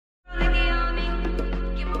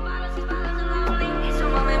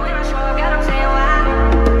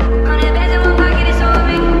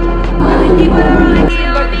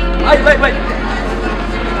भाई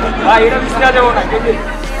भाई इधर इसने आ जाओ ना के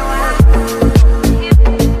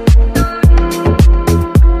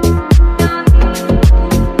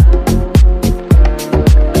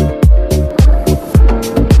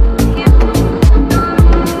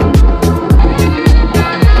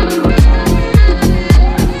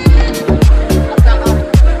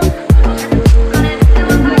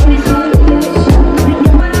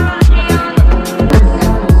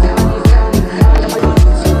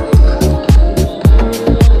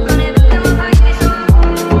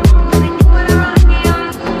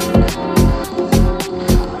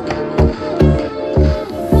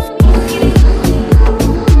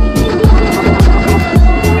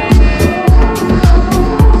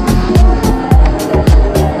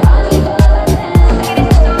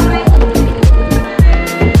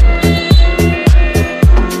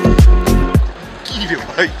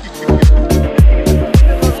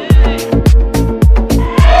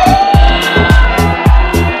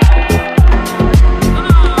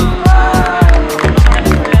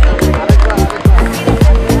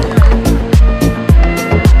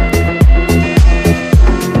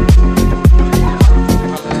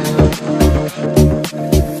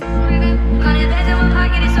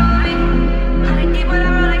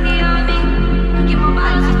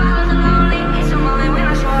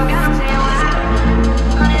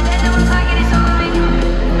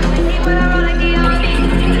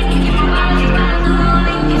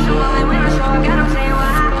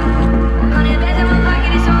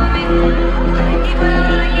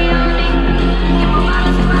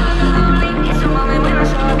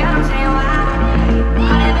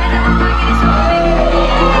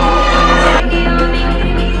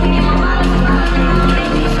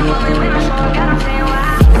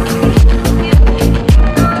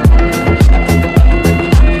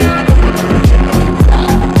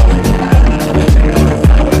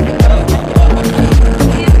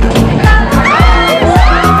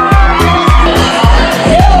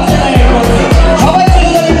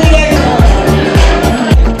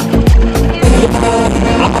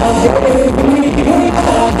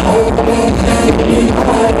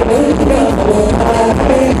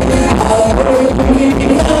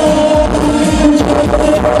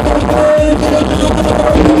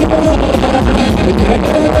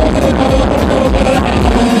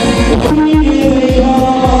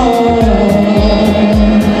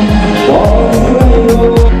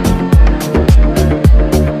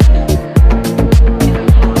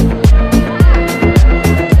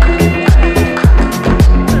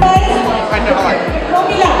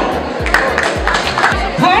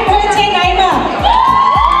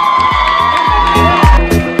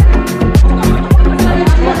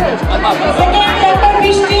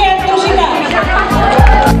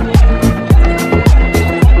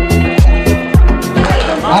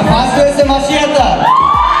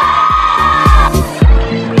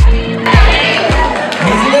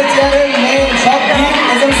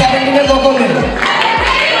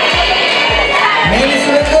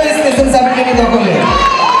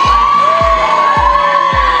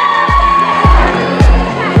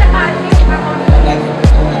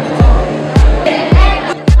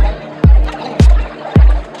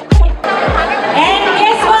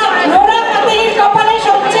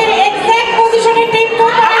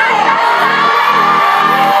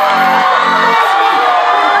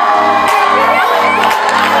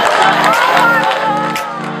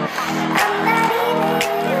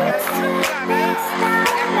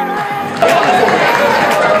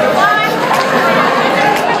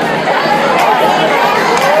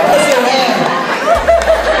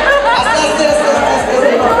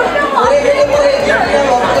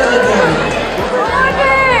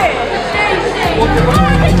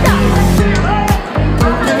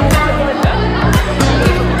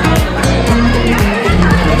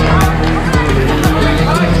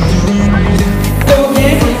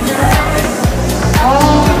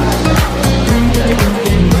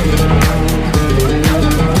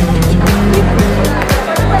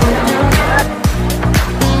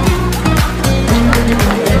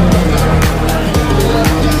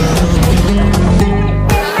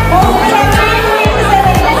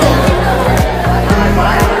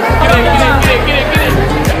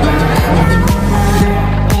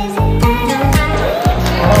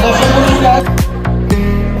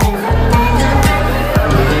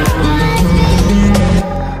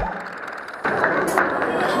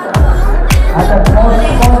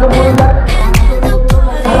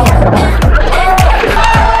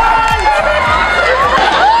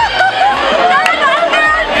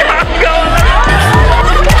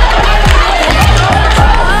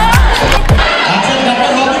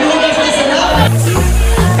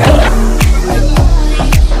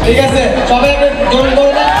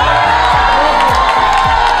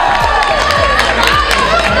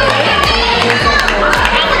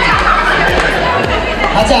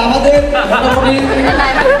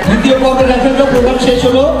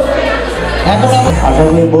আশা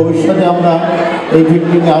করি ভবিষ্যতে আমরা এই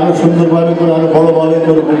পিকনিক আরও সুন্দরভাবে করে আরও বড়োভাবে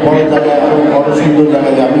করব, বড় জায়গায় আরও বড় সুন্দর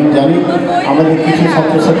জায়গায়। আমি জানি আমাদের কিছু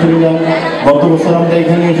ছাত্রছাত্রীরা গত বছর আমরা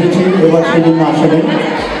এখানে এসেছি, এবার সেই জন্য আসেনি।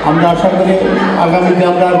 আমরা আশা করি আগামীতে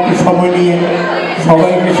আমরা আর কি সময় নিয়ে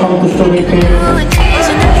সবাইকে সন্তুষ্ট রেখে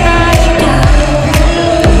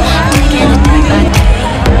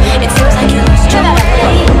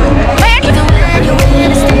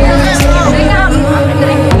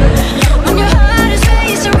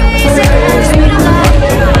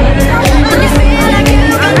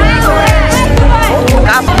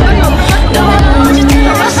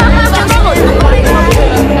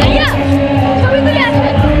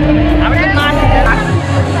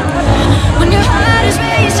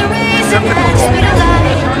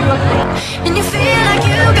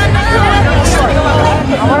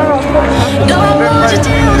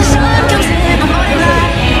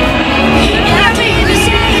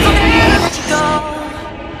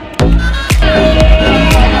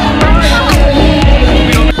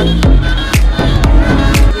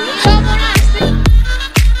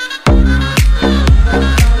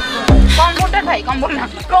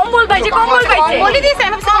কম্বল পাইছে কম্বল দিছে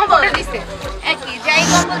আমি কম্বল দিছে একই যাই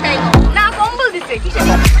কম্বল তাই না কম্বল দিছে কিসে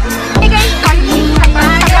এই গাইস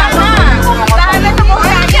তাহলে তো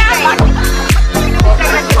বসে আছে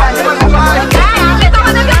আমি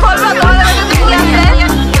তোমাদেরকে বলবো তাহলে তো তুমি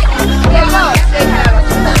আসলে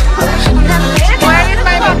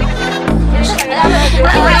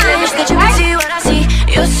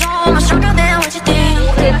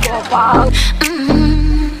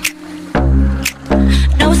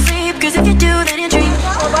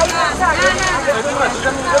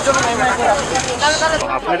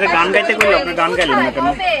আপনাদের গান গাইতে কইলে আপনি গান গাইলেন না কেন?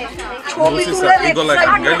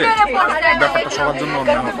 ব্যাপারটা সবার জন্য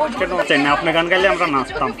কেন চাই না আপনি গান গাইলে আমরা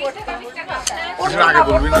নাচতাম। আগে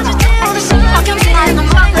বলবি না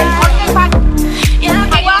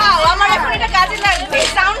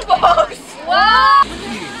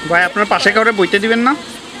ভাই আপনার পাশে কাউরে বইতে দিবেন না?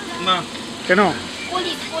 না কেন?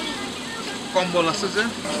 কম্বল আছে যে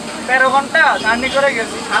 13 ঘন্টা জার্নি করে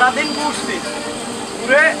গেছি, সারাদিন ঘুরছি,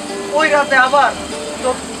 ঘুরে ওই রাতে আবার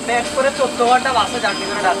ব্যাক করে 14 ঘন্টা বাসে জার্নি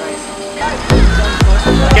করে ঢাকা গেছি।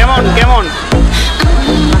 কেমন কেমন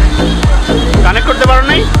কানেক্ট করতে পারো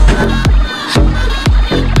নাই?